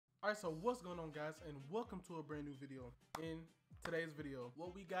Alright, so what's going on, guys, and welcome to a brand new video. In today's video, what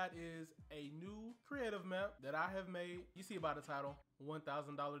we got is a new creative map that I have made. You see by the title, $1,000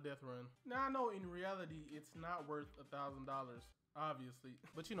 Deathrun. Now I know in reality it's not worth $1,000, obviously,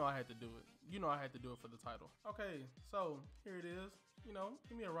 but you know I had to do it. You know I had to do it for the title. Okay, so here it is. You know,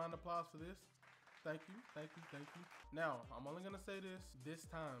 give me a round of applause for this. Thank you, thank you, thank you. Now, I'm only gonna say this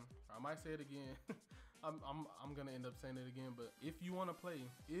time. I might say it again. I'm gonna end up saying it again, but if you wanna play,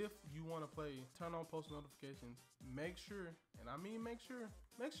 turn on post notifications. Make sure, and I mean make sure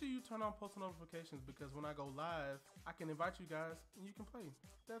you turn on post notifications, because when I go live, I can invite you guys and you can play.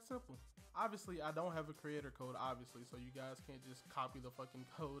 That's simple. Obviously, I don't have a creator code, obviously, so you guys can't just copy the fucking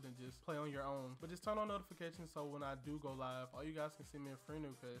code and just play on your own. But just turn on notifications so when I do go live, all you guys can send me a friend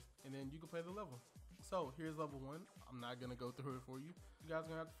request and then you can play the level. So here's level 1. I'm not gonna go through it for you. You guys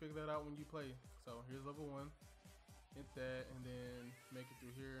are gonna have to figure that out when you play. So here's level 1. Hit that and then make it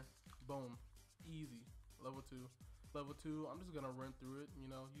through here. Boom. Easy. Level 2. Level 2, I'm just gonna run through it.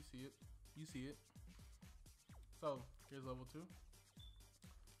 You know, you see it. You see it. So here's level 2.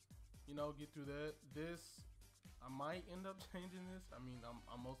 You know, get through that. This, I might end up changing this. I mean,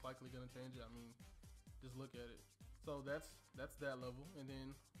 I'm most likely gonna change it. I mean, just look at it. So that's that level, and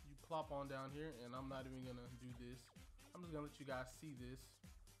then you plop on down here, and I'm not even gonna do this. I'm just gonna let you guys see this.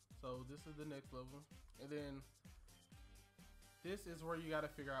 So this is the next level, and then this is where you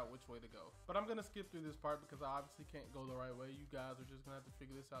gotta figure out which way to go. But I'm gonna skip through this part because I obviously can't go the right way. You guys are just gonna have to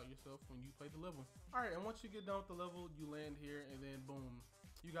figure this out yourself when you play the level. Alright, and once you get done with the level, you land here, and then boom,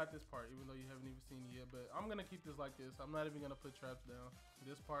 you got this part, even though you haven't even seen it yet. But I'm gonna keep this like this. I'm not even gonna put traps down.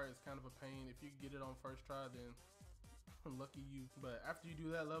 This part is kind of a pain. If you get it on first try, then lucky you. But after you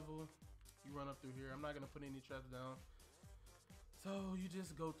do that level, you run up through here. I'm not gonna put any traps down. So you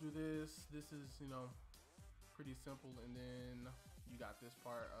just go through this. This is, you know, pretty simple, and then you got this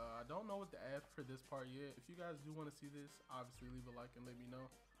part. I don't know what to add for this part yet. If you guys do want to see this, obviously leave a like and let me know.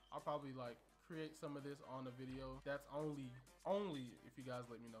 I'll probably like create some of this on the video. That's only if you guys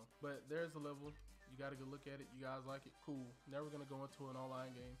let me know. But there's a level. You gotta go look at it. You guys like it? Cool. Never gonna go into an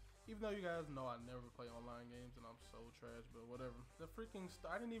online game. Even though you guys know I never play online games and I'm so trash, but whatever. The freaking,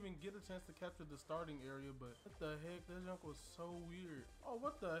 I didn't even get a chance to capture the starting area, but what the heck? That junk was so weird. Oh,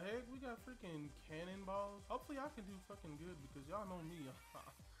 what the heck? We got freaking cannonballs. Hopefully I can do fucking good, because y'all know me.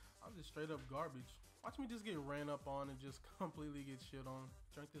 I'm just straight up garbage. Watch me just get ran up on and just completely get shit on.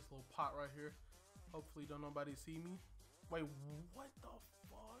 Drink this little pot right here. Hopefully don't nobody see me. Wait, what the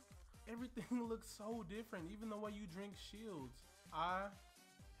fuck? Everything looks so different, even the way you drink shields. I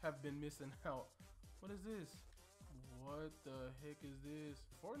have been missing out. What is this? What the heck is this?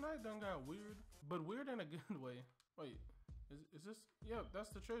 Fortnite done got weird, but weird in a good way. Wait, is this? Yeah, that's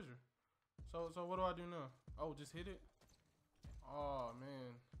the treasure. So what do I do now? Oh, just hit it? Oh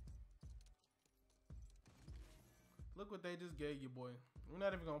man. Look what they just gave you, boy. We're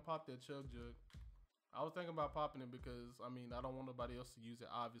not even gonna pop that chug jug. I was thinking about popping it because, I mean, I don't want nobody else to use it,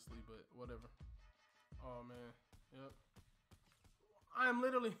 obviously, but whatever. Oh man, yep. I'm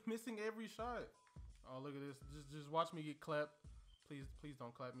literally missing every shot. Oh, look at this. Just watch me get clapped. Please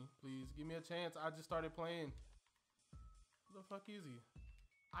don't clap me. Please give me a chance. I just started playing. Where the fuck is he?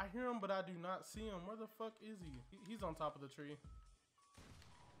 I hear him, but I do not see him. Where the fuck is he? He's on top of the tree.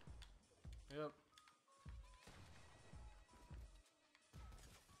 Yep.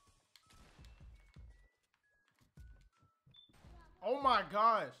 Oh my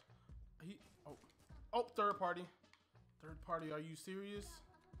gosh. Oh, third party. Third party, are you serious?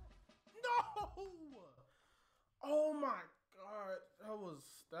 No! Oh my god,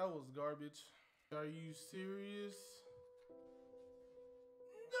 that was garbage. Are you serious?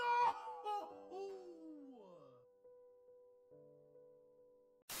 No!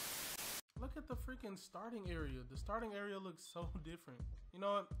 Look at the freaking starting area. The starting area looks so different. You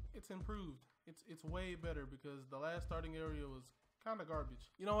know what? It's improved. It's way better, because the last starting area was kind of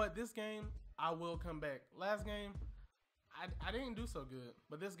garbage. You know what? This game, I will come back. Last game, I didn't do so good,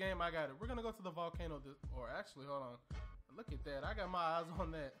 but this game I got it. We're gonna go to the volcano, or actually, hold on. Look at that, I got my eyes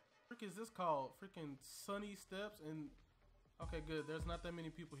on that. Frick is this called? Freaking Sunny Steps, and okay, good. There's not that many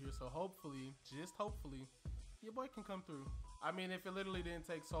people here, so hopefully, just hopefully, your boy can come through. I mean, if it literally didn't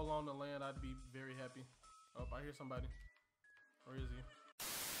take so long to land, I'd be very happy. Oh, I hear somebody. Where is he?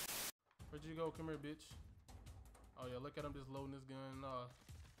 Where'd you go? Come here, bitch. Oh yeah, look at him just loading his gun.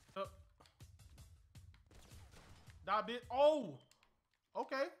 Die, bitch. Oh,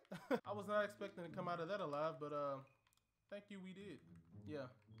 okay. I was not expecting to come out of that alive, but thank you, we did. Yeah,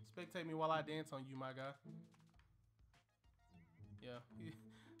 spectate me while I dance on you, my guy. Yeah,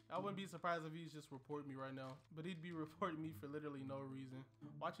 I wouldn't be surprised if he's just reporting me right now, but he'd be reporting me for literally no reason.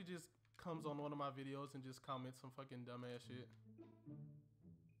 Watch, he just comes on one of my videos and just comments some fucking dumbass shit.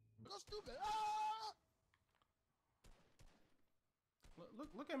 Go stupid. Ah!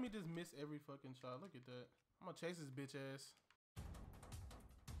 Look at me just miss every fucking shot. Look at that. I'm gonna chase his bitch ass.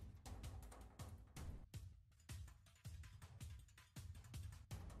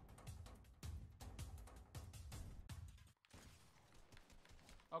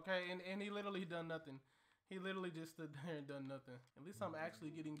 Okay, and he literally done nothing. He literally just stood there and done nothing. At least I'm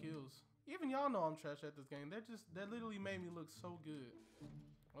actually getting kills. Even y'all know I'm trash at this game. That literally made me look so good.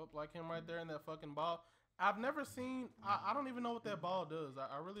 Oh, like him right there in that fucking ball. I've never seen, I don't even know what that ball does.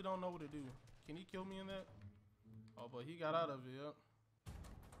 I really don't know what it do. Can he kill me in that? Oh, but he got out of it, yep.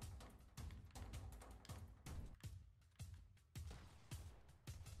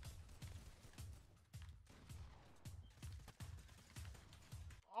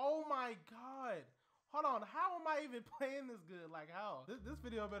 Oh my God. Hold on, how am I even playing this good? Like how? This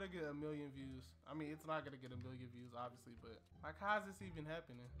video better get 1 million views. I mean, it's not gonna get 1 million views, obviously, but like how is this even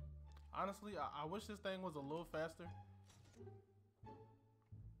happening? Honestly, I wish this thing was a little faster.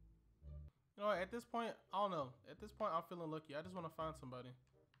 You know what, at this point, I don't know. At this point, I'm feeling lucky. I just wanna find somebody.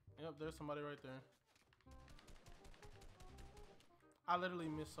 Yep, there's somebody right there. I literally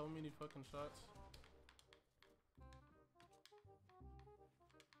missed so many fucking shots.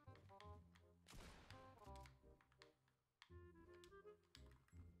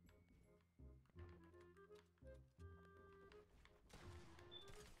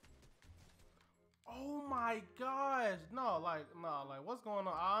 Oh my gosh. No, like, what's going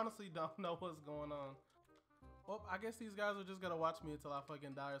on? I honestly don't know what's going on. Well, I guess these guys are just gonna watch me until I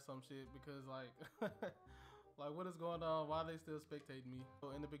fucking die or some shit because like, like what is going on? Why are they still spectating me?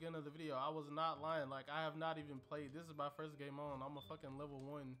 So in the beginning of the video, I was not lying. Like I have not even played. This is my first game on. I'm a fucking level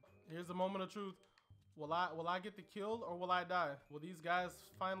 1. Here's the moment of truth. Will I get the kill or will I die? Will these guys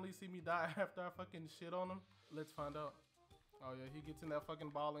finally see me die after I fucking shit on them? Let's find out. Oh yeah, he gets in that fucking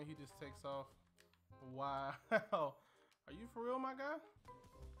ball and he just takes off. Wow. Are you for real, my guy?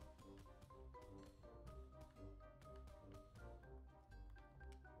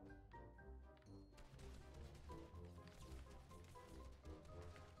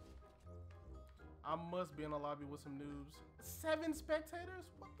 I must be in a lobby with some noobs. 7 spectators?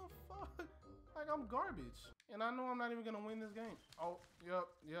 What the fuck? Like I'm garbage. And I know I'm not even gonna win this game. Oh,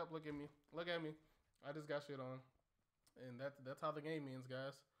 yep, look at me. Look at me. I just got shit on. And that's how the game ends,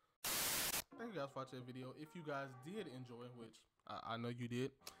 guys. Thank you guys for watching the video. If you guys did enjoy, which I know you did,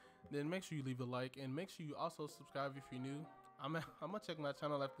 then make sure you leave a like and make sure you also subscribe if you're new. I'm gonna check my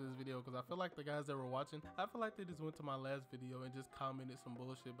channel after this video because I feel like the guys that were watching, I feel like they just went to my last video and just commented some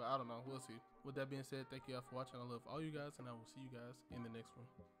bullshit, but I don't know. We'll see. With that being said, thank you guys for watching. I love all you guys and I will see you guys in the next one.